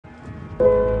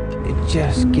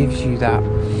just gives you that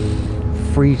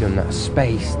freedom, that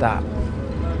space, that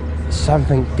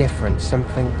something different,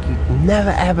 something you never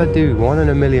ever do, 1 in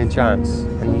a million chance,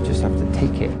 and you just have to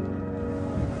take it.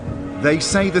 They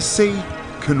say the sea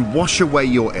can wash away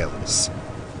your ills.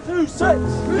 2, 6,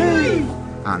 leave!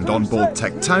 And on board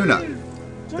Tectona,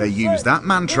 they use that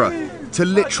mantra to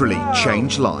literally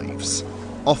change lives,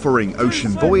 offering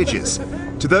ocean voyages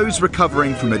to those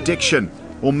recovering from addiction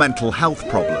or mental health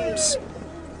problems.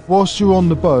 Whilst you're on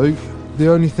the boat, the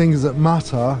only things that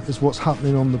matter is what's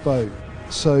happening on the boat.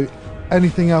 So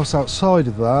anything else outside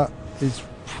of that is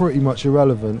pretty much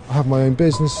irrelevant. I have my own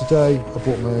business today, I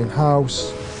bought my own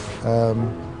house,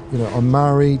 you know, I'm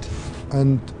married,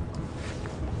 and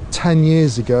 10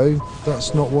 years ago,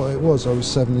 that's not what it was. I was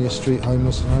 7 years street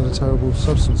homeless and had a terrible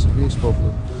substance abuse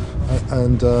problem.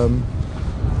 And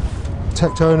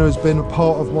Tectona has been a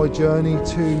part of my journey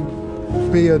to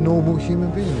be a normal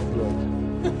human being, if you like.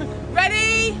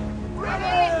 Ready?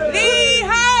 Ready!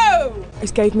 Lee-ho!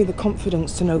 It's gave me the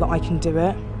confidence to know that I can do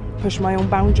it, push my own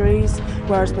boundaries,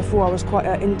 whereas before I was quite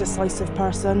an indecisive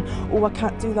person. Oh, I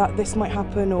can't do that, this might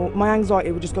happen, or my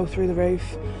anxiety would just go through the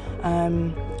roof.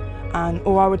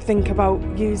 Or I would think about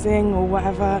using or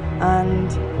whatever,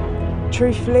 and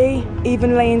truthfully,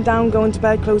 even laying down, going to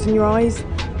bed, closing your eyes,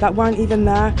 that weren't even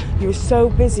there. You were so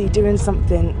busy doing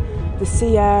something, the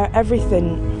sea air,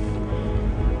 everything,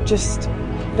 just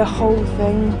the whole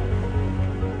thing.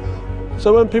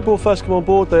 So when people first come on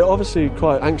board, they're obviously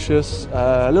quite anxious,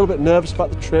 a little bit nervous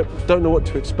about the trip, don't know what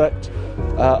to expect.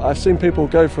 I've seen people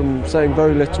go from saying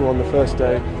very little on the first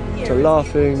day to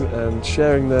laughing and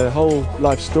sharing their whole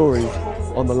life story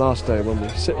on the last day when we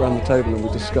sit around the table and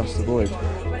we discuss the voyage.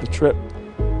 The trip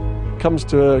comes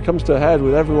to a head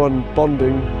with everyone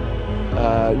bonding,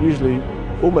 usually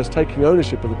almost taking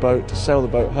ownership of the boat to sail the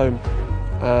boat home,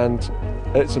 and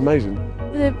it's amazing.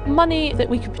 The money that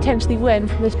we could potentially win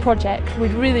from this project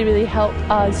would really, really help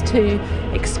us to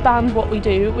expand what we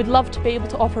do. We'd love to be able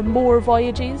to offer more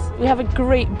voyages. We have a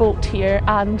great boat here,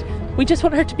 and we just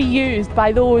want her to be used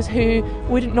by those who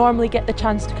wouldn't normally get the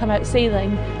chance to come out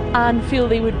sailing and feel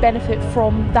they would benefit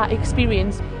from that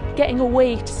experience. Getting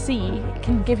away to sea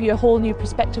can give you a whole new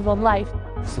perspective on life.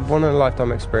 It's a one in a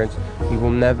lifetime experience. You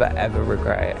will never ever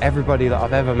regret it. Everybody that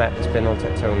I've ever met that's been on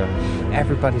Tectona,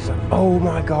 everybody's like, oh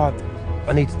my God,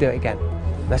 I need to do it again.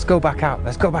 Let's go back out.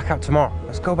 Let's go back out tomorrow.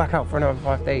 Let's go back out for another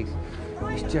 5 days.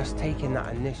 It's just taking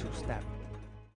that initial step.